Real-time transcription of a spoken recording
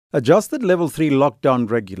Adjusted Level 3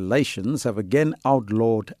 lockdown regulations have again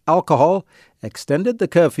outlawed alcohol, extended the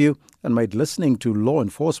curfew, and made listening to law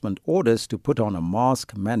enforcement orders to put on a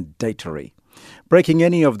mask mandatory. Breaking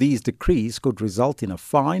any of these decrees could result in a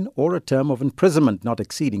fine or a term of imprisonment not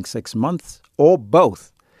exceeding 6 months, or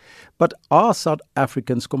both. But are South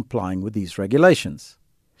Africans complying with these regulations?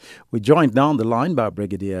 We're joined now on the line by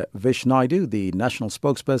Brigadier Vish Naidu, the national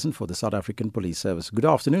spokesperson for the South African Police Service. Good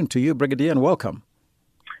afternoon to you, Brigadier, and welcome.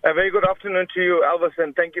 A very good afternoon to you, Elvis,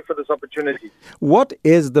 and thank you for this opportunity. What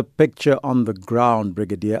is the picture on the ground,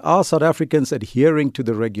 Brigadier? Are South Africans adhering to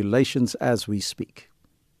the regulations as we speak?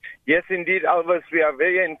 Yes, indeed, Elvis. We are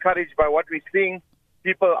very encouraged by what we're seeing.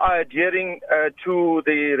 People are adhering to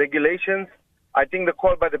the regulations. I think the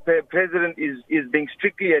call by the president is being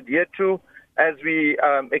strictly adhered to, as we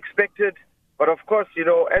expected. But of course,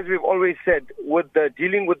 as we've always said, with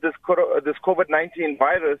dealing with this COVID-19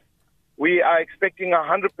 virus, we are expecting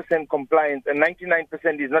 100% compliance, and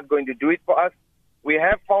 99% is not going to do it for us. We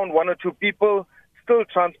have found one or two people still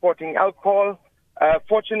transporting alcohol.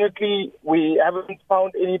 Fortunately, we haven't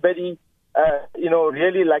found anybody,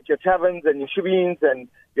 really like your taverns and your shebeens and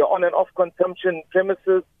your on and off consumption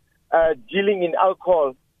premises dealing in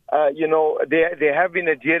alcohol. They have been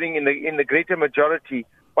adhering in the greater majority,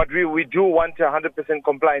 but we do want 100%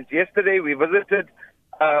 compliance. Yesterday, we visited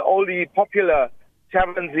all the popular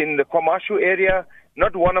taverns in the Kwamashu area.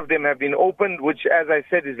 Not one of them have been opened, which, as I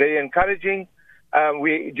said, is very encouraging.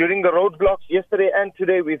 During the roadblocks yesterday and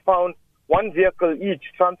today, we found one vehicle each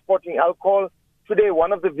transporting alcohol. Today,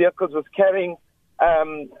 one of the vehicles was carrying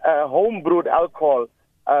home-brewed alcohol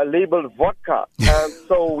labeled vodka.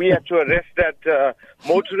 So we had to arrest that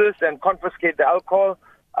motorist and confiscate the alcohol,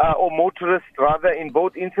 or motorist rather, in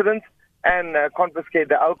both incidents, and confiscate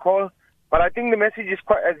the alcohol. But I think the message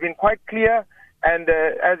has been quite clear. And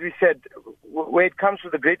as we said, when it comes to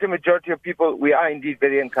the greater majority of people, we are indeed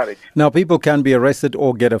very encouraged. Now, people can be arrested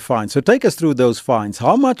or get a fine. So take us through those fines.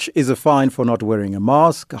 How much is a fine for not wearing a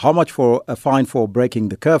mask? How much for a fine for breaking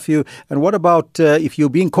the curfew? And what about if you're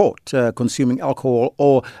being caught consuming alcohol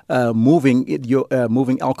or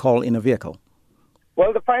moving alcohol in a vehicle?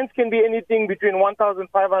 Well, the fines can be anything between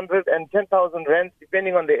 1,500 and 10,000 rands,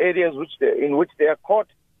 depending on the areas in which they are caught.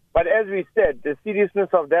 But as we said, the seriousness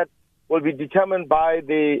of that will be determined by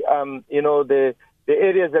the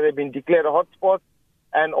areas that have been declared hotspots,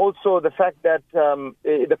 and also the fact that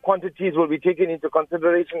the quantities will be taken into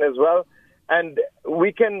consideration as well. And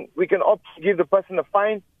we can opt to give the person a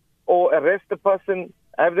fine or arrest the person,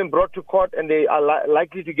 have them brought to court, and they are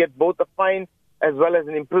likely to get both a fine as well as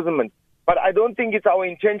an imprisonment. But I don't think it's our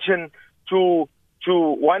intention to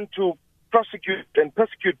want to prosecute and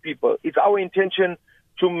persecute people. It's our intention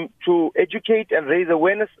to educate and raise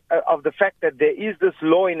awareness of the fact that there is this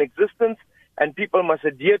law in existence and people must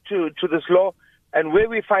adhere to this law. And where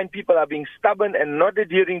we find people are being stubborn and not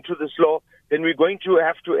adhering to this law, then we're going to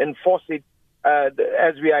have to enforce it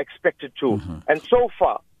as we are expected to. Mm-hmm. And so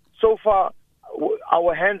far,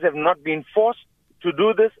 our hands have not been forced to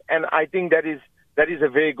do this, and I think that is a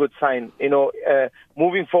very good sign,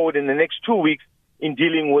 moving forward in the next 2 weeks in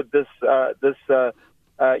dealing with this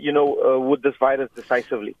with this virus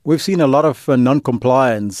decisively. We've seen a lot of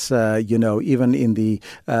non-compliance, even in the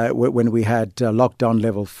when we had lockdown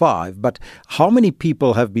level 5. But how many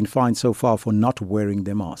people have been fined so far for not wearing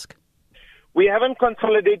their mask? We haven't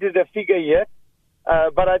consolidated a figure yet,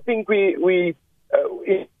 but I think we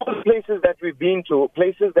in all the places that we've been to,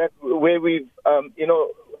 places where we've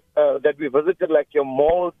that we visited, like your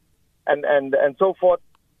malls and so forth,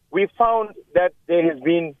 we found that there has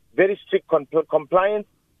been very strict compliance.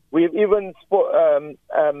 We've even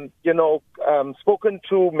spoken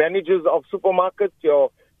to managers of supermarkets,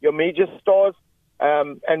 your major stores,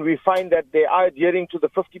 and we find that they are adhering to the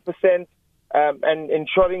 50% and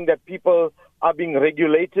ensuring that people are being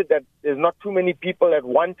regulated, that there's not too many people at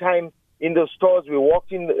one time in those stores. We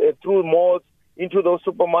walked in through malls into those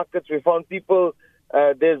supermarkets. We found people,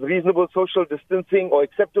 there's reasonable social distancing or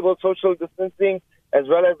acceptable social distancing, as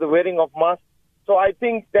well as the wearing of masks. So I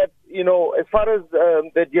think that, as far as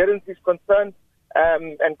the adherence is concerned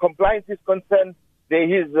and compliance is concerned, there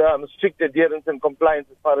is strict adherence and compliance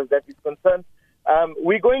as far as that is concerned.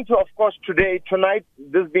 We're going to, of course, tonight,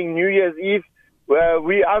 this being New Year's Eve,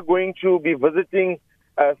 we are going to be visiting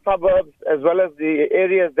suburbs as well as the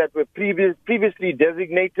areas that were previously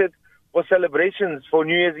designated for celebrations for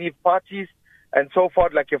New Year's Eve parties and so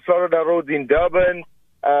forth, like your Florida roads in Durban,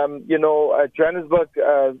 Johannesburg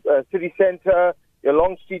city center, your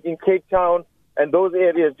Long Street in Cape Town, and those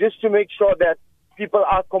areas, just to make sure that people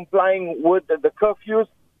are complying with the curfews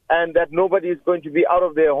and that nobody is going to be out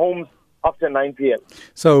of their homes after 9 p.m.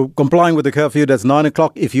 So complying with the curfew, that's 9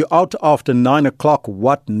 o'clock. If you're out after 9 o'clock,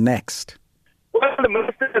 what next? Well, the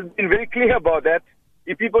minister has been very clear about that.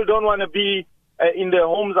 If people don't want to be in their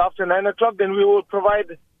homes after 9 o'clock, then we will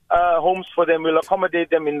provide homes for them. We'll accommodate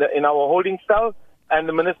them in our holding cell. And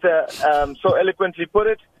the minister so eloquently put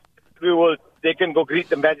it, they can go greet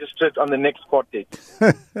the magistrate on the next court date.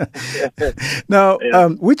 Now,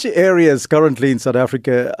 which areas currently in South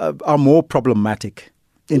Africa are more problematic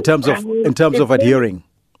in terms of adhering?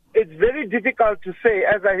 It's very difficult to say.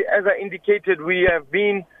 As I indicated, we have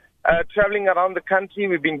been traveling around the country.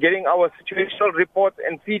 We've been getting our situational reports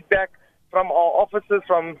and feedback from our officers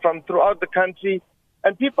from throughout the country.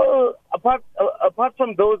 And people, apart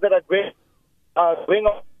from those that are going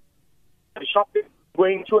off shopping,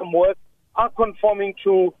 going to and work, are conforming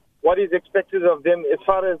to what is expected of them as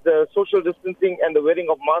far as the social distancing and the wearing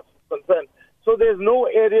of masks is concerned. So there's no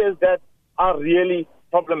areas that are really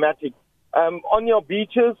problematic. On your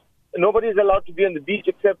beaches, nobody is allowed to be on the beach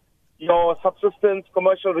except your subsistence,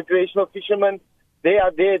 commercial, recreational fishermen. They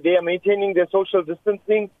are there. They are maintaining their social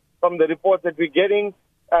distancing from the reports that we're getting.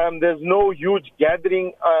 There's no huge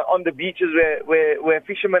gathering on the beaches where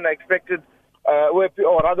fishermen are expected, where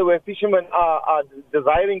fishermen are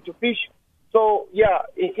desiring to fish. So, yeah,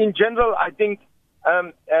 in general, I think,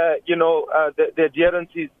 the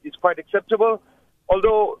adherence is quite acceptable.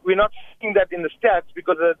 Although we're not seeing that in the stats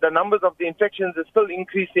because the numbers of the infections is still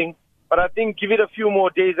increasing. But I think give it a few more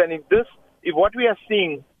days, and if what we are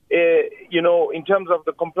seeing, in terms of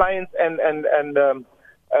the compliance and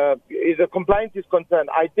if the compliance is concerned,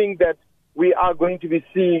 I think that we are going to be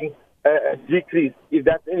seeing a decrease, if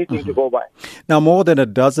that's anything to go by. Now, more than a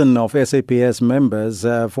dozen of SAPS members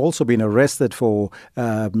have also been arrested for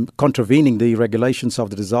contravening the regulations of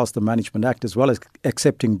the Disaster Management Act, as well as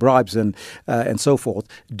accepting bribes and so forth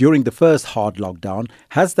during the first hard lockdown.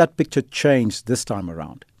 Has that picture changed this time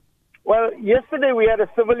around? Well, yesterday we had a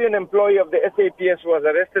civilian employee of the SAPS who was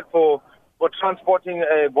arrested for transporting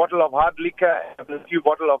a bottle of hard liquor and a few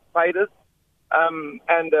bottles of ciders,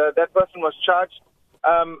 and that person was charged.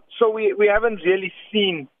 So we haven't really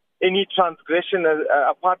seen any transgression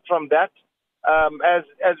apart from that,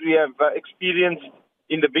 as we have experienced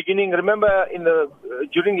in the beginning. Remember,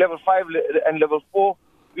 during level 5 and level 4,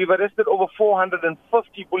 we've arrested over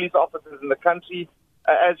 450 police officers in the country,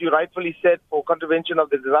 as you rightfully said, for contravention of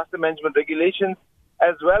the disaster management regulations,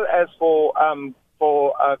 as well as for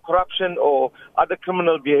corruption or other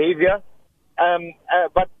criminal behavior.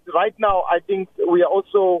 But right now, I think we are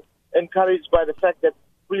also encouraged by the fact that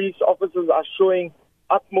police officers are showing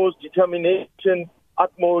utmost determination,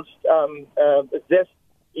 utmost zest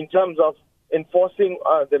in terms of enforcing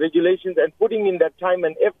the regulations and putting in that time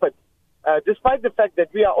and effort, despite the fact that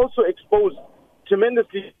we are also exposed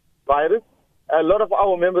tremendously to the virus. A lot of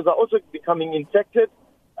our members are also becoming infected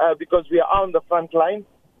because we are on the front line.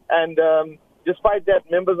 And despite that,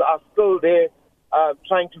 members are still there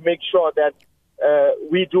trying to make sure that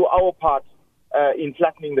we do our part in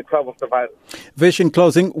flattening the curve of the virus. Vish, in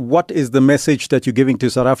closing, what is the message that you're giving to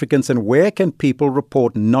South Africans, and where can people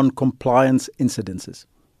report non-compliance incidences?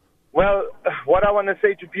 Well, what I want to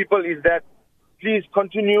say to people is that please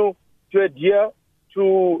continue to adhere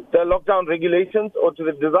to the lockdown regulations or to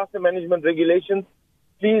the disaster management regulations.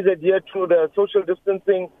 Please adhere to the social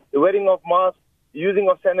distancing, the wearing of masks, using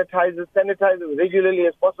of sanitizers regularly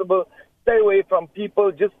as possible. Stay away from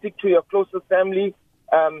people. Just stick to your closest family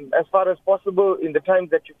as far as possible in the times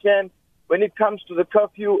that you can. When it comes to the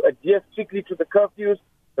curfew, adhere strictly to the curfews.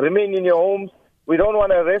 Remain in your homes. We don't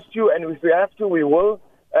want to arrest you, and if we have to, we will,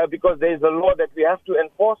 because there is a law that we have to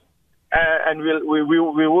enforce, and we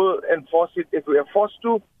will enforce it if we are forced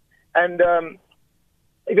to. And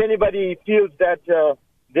if anybody feels that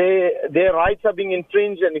their rights are being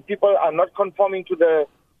infringed, and if people are not conforming to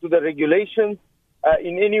the regulations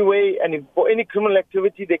in any way, and if for any criminal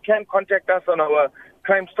activity, they can contact us on our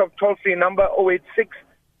Crime Stop toll-free number 086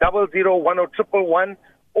 0010 111,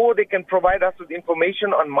 or they can provide us with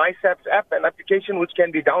information on MySAPS app, an application which can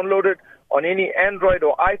be downloaded on any Android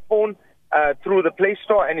or iPhone through the Play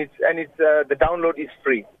Store, and the download is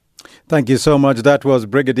free. Thank you so much. That was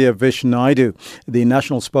Brigadier Vish Naidoo, the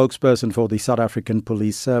national spokesperson for the South African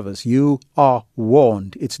Police Service. You are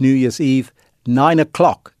warned. It's New Year's Eve. 9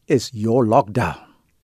 o'clock is your lockdown.